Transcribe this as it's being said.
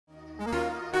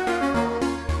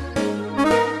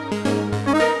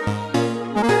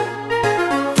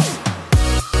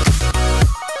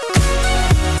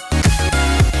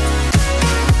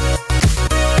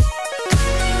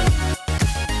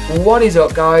What is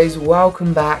up guys,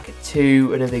 welcome back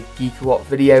to another GeekaWhat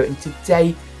video, and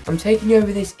today I'm taking you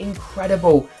over this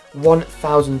incredible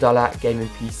 $1,000 gaming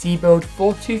PC build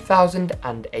for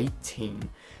 2018.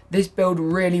 This build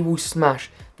really will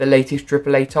smash the latest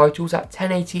AAA titles at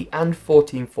 1080 and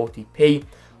 1440p,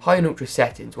 high and ultra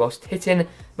settings, whilst hitting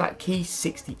that key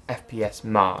 60 FPS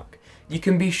mark. You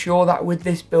can be sure that with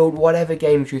this build, whatever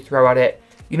games you throw at it,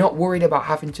 you're not worried about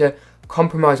having to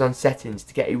compromise on settings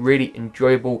to get a really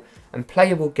enjoyable and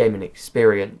playable gaming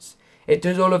experience. It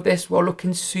does all of this while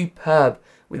looking superb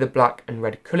with a black and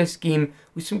red colour scheme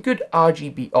with some good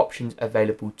RGB options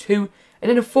available too, and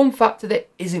in a form factor that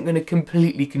isn't going to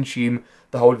completely consume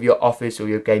the whole of your office or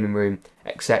your gaming room,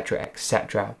 etc,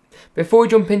 etc. Before we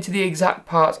jump into the exact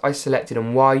parts I selected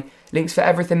and why, links for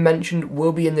everything mentioned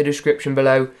will be in the description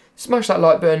below. Smash that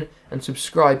like button and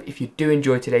subscribe if you do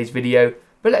enjoy today's video.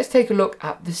 But let's take a look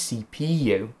at the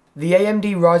CPU. The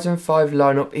AMD Ryzen 5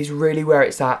 lineup is really where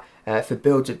it's at for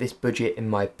builds at this budget in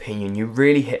my opinion. You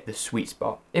really hit the sweet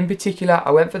spot. In particular,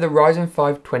 I went for the Ryzen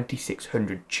 5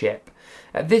 2600 chip.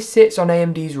 This sits on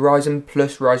AMD's Ryzen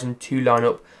plus Ryzen 2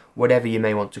 lineup, whatever you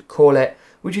may want to call it,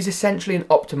 which is essentially an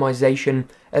optimization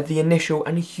of the initial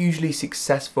and hugely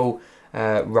successful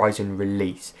Ryzen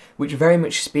release, which very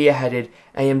much spearheaded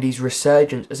AMD's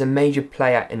resurgence as a major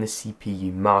player in the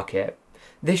CPU market.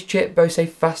 This chip boasts a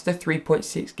faster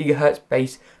 3.6 GHz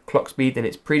base clock speed than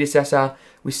its predecessor,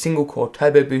 with single core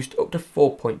turbo boost up to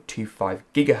 4.25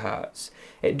 GHz.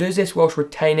 It does this whilst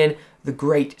retaining the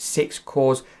great 6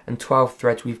 cores and 12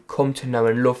 threads we've come to know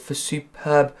and love for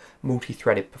superb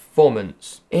multi-threaded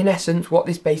performance. In essence, what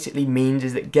this basically means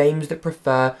is that games that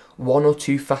prefer 1 or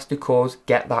 2 faster cores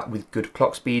get that with good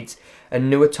clock speeds, and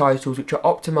newer titles which are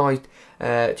optimized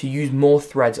to use more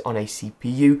threads on a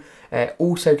CPU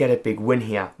also get a big win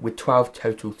here, with 12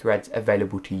 total threads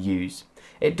available to use.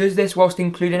 It does this whilst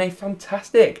including a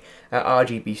fantastic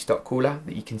RGB stock cooler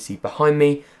that you can see behind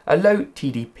me, a low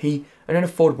TDP and an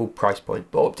affordable price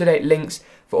point, but up-to-date links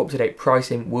for up-to-date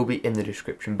pricing will be in the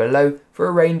description below for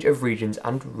a range of regions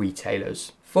and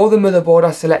retailers. For the motherboard,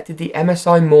 I selected the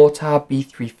MSI Mortar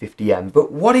B350M,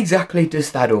 but what exactly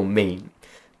does that all mean?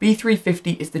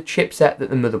 B350 is the chipset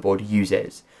that the motherboard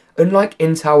uses. Unlike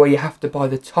Intel, where you have to buy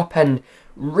the top-end,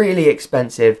 really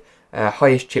expensive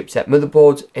highest chipset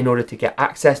motherboards in order to get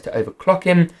access to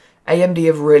overclocking, AMD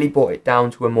have really brought it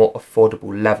down to a more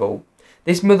affordable level.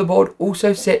 This motherboard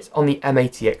also sits on the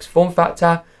M80X form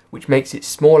factor, which makes it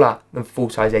smaller than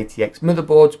full-size ATX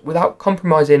motherboards without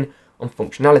compromising on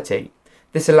functionality.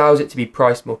 This allows it to be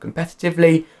priced more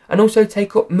competitively and also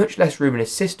take up much less room in a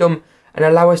system and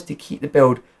allow us to keep the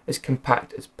build as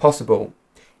compact as possible.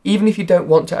 Even if you don't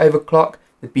want to overclock,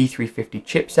 the B350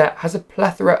 chipset has a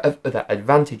plethora of other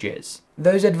advantages.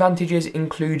 Those advantages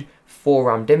include 4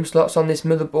 RAM DIMM slots on this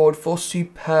motherboard for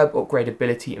superb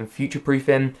upgradability and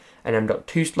future-proofing, an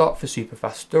M.2 slot for super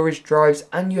fast storage drives,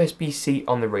 and USB-C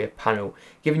on the rear panel,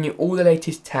 giving you all the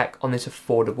latest tech on this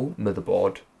affordable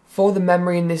motherboard. For the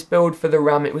memory in this build, for the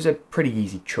RAM, it was a pretty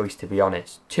easy choice to be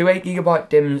honest. 2 8GB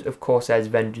DIMMs of Corsair's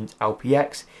Vengeance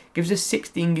LPX gives us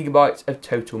 16GB of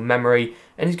total memory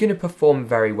and is going to perform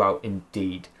very well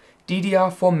indeed.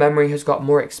 DDR4 memory has got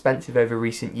more expensive over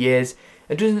recent years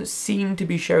and doesn't seem to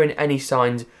be showing any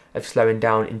signs of slowing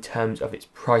down in terms of its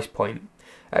price point.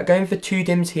 Going for 2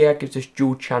 DIMMs here gives us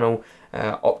dual channel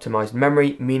optimized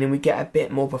memory, meaning we get a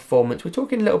bit more performance. We're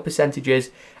talking little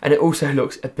percentages, and it also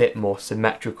looks a bit more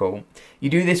symmetrical. You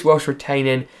do this whilst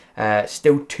retaining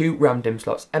still 2 RAM DIMM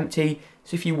slots empty,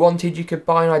 so if you wanted you could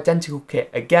buy an identical kit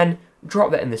again,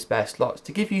 drop that in the spare slots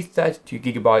to give you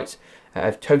 32GB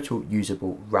of total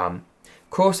usable RAM.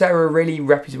 Corsair are a really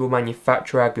reputable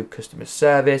manufacturer, good customer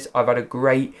service. I've had a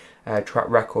great track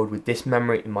record with this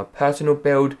memory in my personal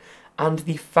build, and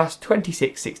the fast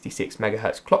 2666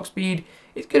 MHz clock speed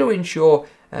is going to ensure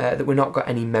that we're not got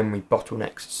any memory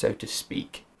bottlenecks, so to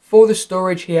speak. For the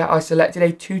storage here, I selected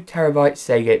a 2TB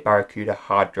Seagate Barracuda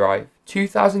hard drive.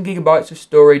 2000GB of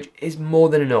storage is more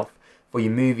than enough for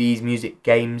your movies, music,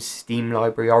 games, Steam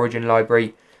library, Origin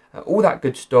library, all that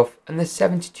good stuff, and the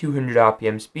 7200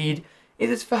 RPM speed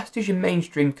is as fast as your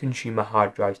mainstream consumer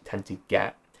hard drives tend to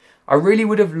get. I really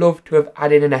would have loved to have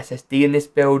added an SSD in this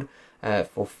build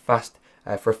for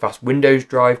a fast Windows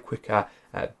drive, quicker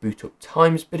boot up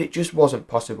times, but it just wasn't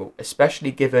possible,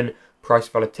 especially given price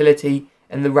volatility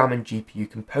and the RAM and GPU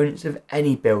components of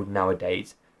any build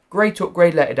nowadays. Great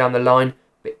upgrade later down the line,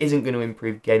 but isn't going to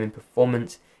improve gaming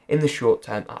performance in the short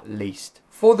term at least.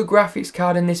 For the graphics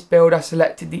card in this build, I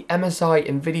selected the MSI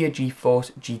Nvidia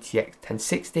GeForce GTX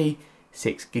 1060,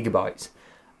 6GB.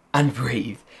 and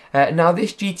breathe. Now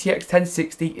this GTX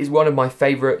 1060 is one of my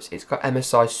favourites. It's got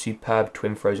MSI's superb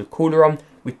twin throws cooler on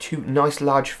with two nice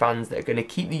large fans that are going to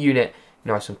keep the unit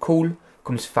nice and cool,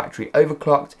 comes factory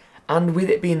overclocked, and with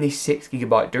it being the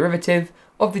 6GB derivative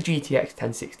of the GTX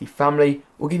 1060 family,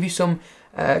 will give you some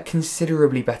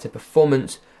considerably better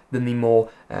performance than the more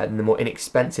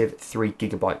inexpensive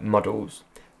 3GB models.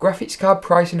 Graphics card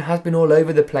pricing has been all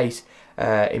over the place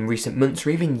in recent months or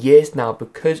even years now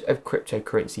because of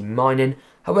cryptocurrency mining.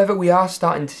 However, we are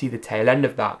starting to see the tail end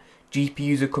of that.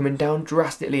 GPUs are coming down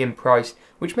drastically in price,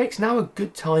 which makes now a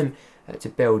good time to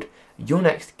build your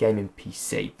next gaming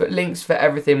PC. But links for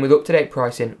everything with up-to-date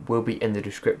pricing will be in the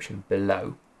description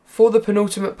below. For the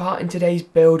penultimate part in today's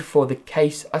build for the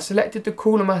case, I selected the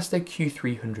Cooler Master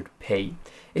Q300P.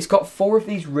 It's got 4 of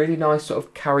these really nice sort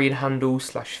of carrying handles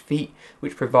 / feet,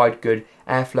 which provide good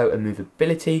airflow and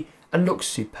movability and looks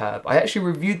superb. I actually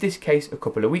reviewed this case a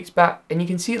couple of weeks back, and you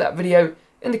can see that video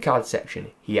in the card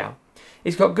section here.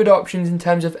 It's got good options in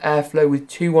terms of airflow with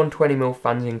 2 120mm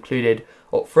fans included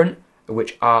up front,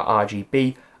 which are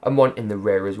RGB, and one in the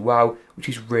rear as well, which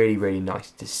is really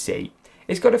nice to see.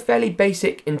 It's got a fairly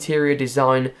basic interior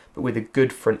design, but with a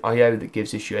good front I/O that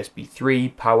gives us USB 3,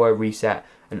 power, reset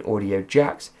and audio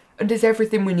jacks, and does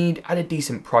everything we need at a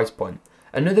decent price point.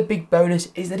 Another big bonus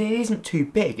is that it isn't too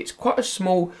big. It's quite a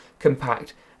small,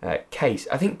 compact case.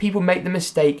 I think people make the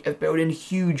mistake of building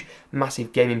huge,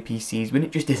 massive gaming PCs when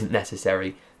it just isn't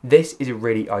necessary. This is a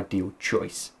really ideal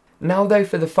choice. Now though,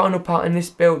 for the final part in this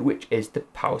build, which is the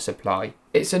power supply.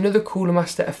 It's another Cooler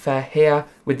Master affair here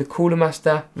with the Cooler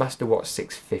Master MasterWatt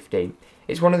 650.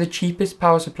 It's one of the cheapest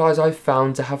power supplies I've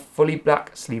found to have fully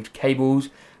black sleeved cables,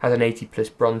 has an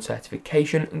 80+ bronze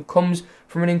certification, and comes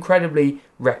from an incredibly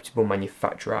reputable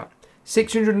manufacturer.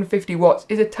 650 watts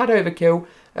is a tad overkill,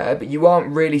 but you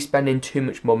aren't really spending too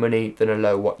much more money than a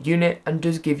low watt unit, and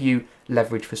does give you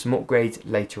leverage for some upgrades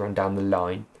later on down the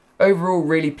line. Overall,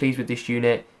 really pleased with this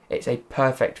unit. It's a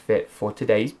perfect fit for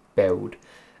today's build.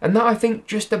 And that, I think,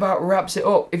 just about wraps it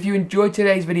up. If you enjoyed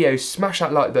today's video, smash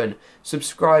that like button,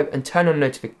 subscribe and turn on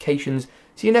notifications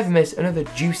so you never miss another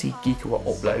juicy GeekaWhat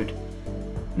upload.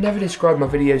 Never described my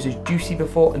videos as juicy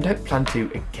before and don't plan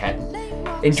to again.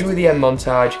 Enjoy the end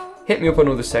montage, hit me up on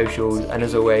all the socials, and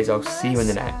as always, I'll see you in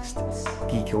the next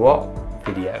GeekaWhat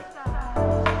video.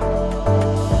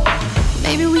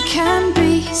 Maybe we can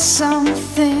be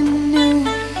something new.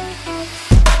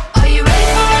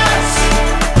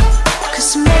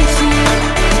 I'm ready for you.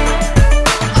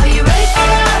 Are you ready for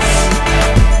us?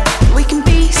 We can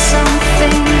be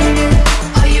something new.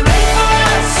 Are you ready for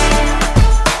us?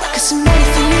 'Cause I'm ready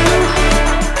for you.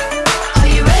 Are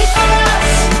you ready for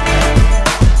us?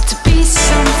 To be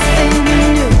something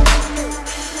new.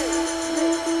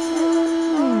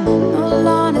 In all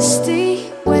honesty,